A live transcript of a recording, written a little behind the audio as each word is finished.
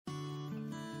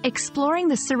Exploring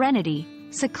the serenity,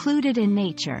 secluded in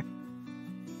nature.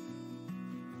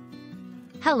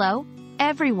 Hello,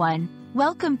 everyone.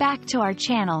 Welcome back to our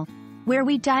channel, where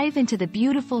we dive into the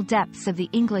beautiful depths of the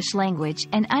English language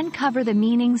and uncover the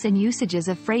meanings and usages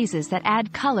of phrases that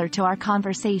add color to our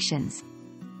conversations.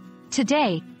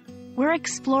 Today, we're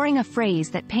exploring a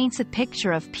phrase that paints a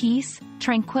picture of peace,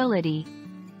 tranquility,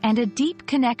 and a deep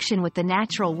connection with the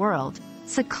natural world,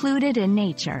 secluded in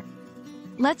nature.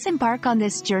 Let's embark on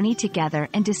this journey together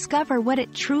and discover what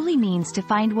it truly means to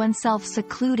find oneself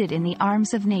secluded in the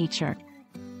arms of nature.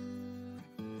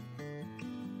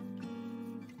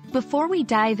 Before we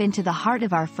dive into the heart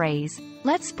of our phrase,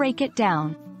 let's break it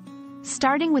down.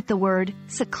 Starting with the word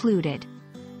secluded.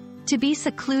 To be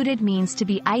secluded means to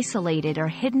be isolated or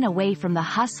hidden away from the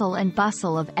hustle and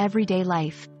bustle of everyday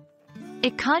life.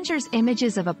 It conjures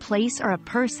images of a place or a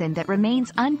person that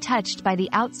remains untouched by the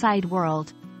outside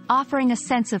world, offering a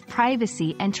sense of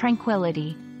privacy and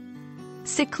tranquility.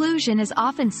 Seclusion is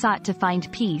often sought to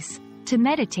find peace, to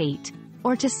meditate,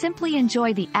 or to simply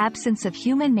enjoy the absence of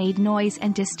human-made noise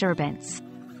and disturbance.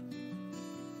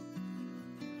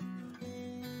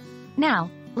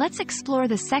 Now, let's explore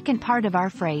the second part of our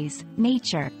phrase,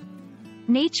 nature.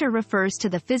 Nature refers to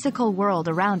the physical world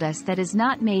around us that is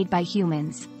not made by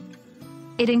humans.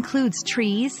 It includes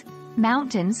trees,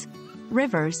 mountains,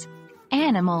 rivers,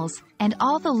 animals, and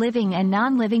all the living and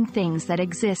non-living things that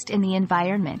exist in the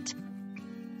environment.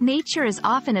 Nature is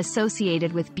often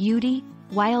associated with beauty,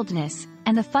 wildness,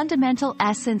 and the fundamental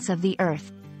essence of the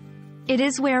earth. It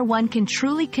is where one can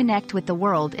truly connect with the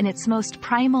world in its most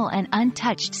primal and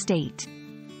untouched state.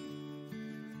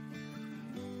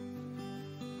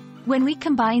 When we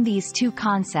combine these two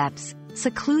concepts,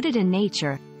 secluded in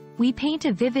nature, we paint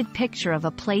a vivid picture of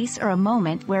a place or a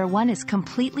moment where one is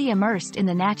completely immersed in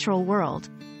the natural world,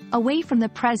 away from the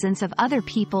presence of other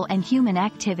people and human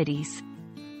activities.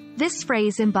 This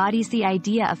phrase embodies the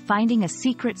idea of finding a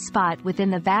secret spot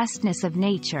within the vastness of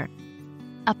nature.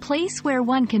 A place where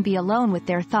one can be alone with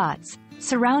their thoughts,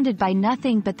 surrounded by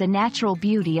nothing but the natural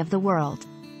beauty of the world.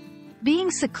 Being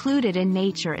secluded in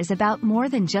nature is about more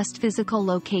than just physical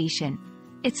location.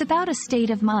 It's about a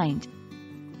state of mind.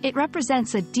 It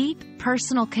represents a deep,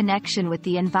 personal connection with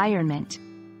the environment,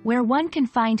 where one can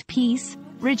find peace,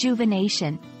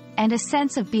 rejuvenation, and a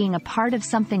sense of being a part of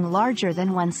something larger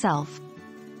than oneself.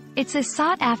 It's a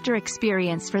sought-after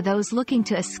experience for those looking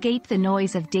to escape the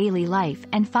noise of daily life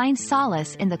and find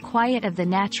solace in the quiet of the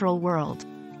natural world.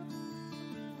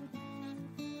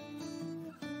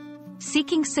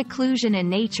 Seeking seclusion in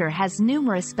nature has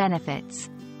numerous benefits.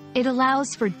 It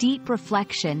allows for deep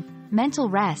reflection, mental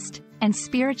rest, and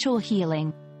spiritual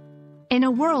healing. In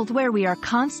a world where we are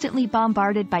constantly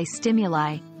bombarded by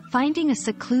stimuli, finding a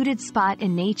secluded spot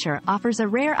in nature offers a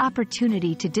rare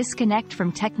opportunity to disconnect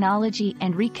from technology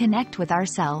and reconnect with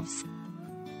ourselves.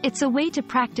 It's a way to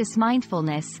practice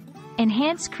mindfulness,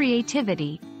 enhance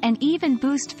creativity, and even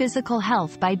boost physical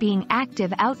health by being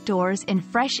active outdoors in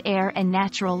fresh air and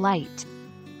natural light.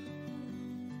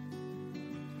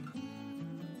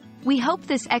 We hope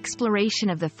this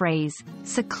exploration of the phrase,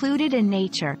 secluded in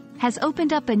nature, has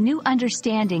opened up a new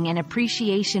understanding and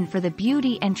appreciation for the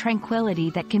beauty and tranquility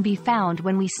that can be found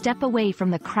when we step away from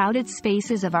the crowded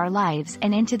spaces of our lives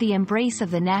and into the embrace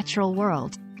of the natural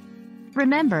world.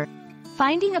 Remember,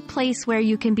 finding a place where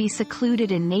you can be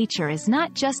secluded in nature is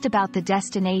not just about the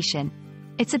destination.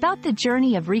 It's about the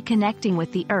journey of reconnecting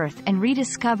with the earth and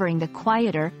rediscovering the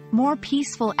quieter, more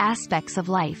peaceful aspects of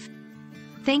life.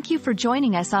 Thank you for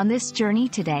joining us on this journey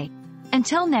today.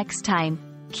 Until next time,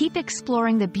 keep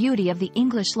exploring the beauty of the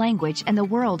English language and the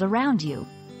world around you.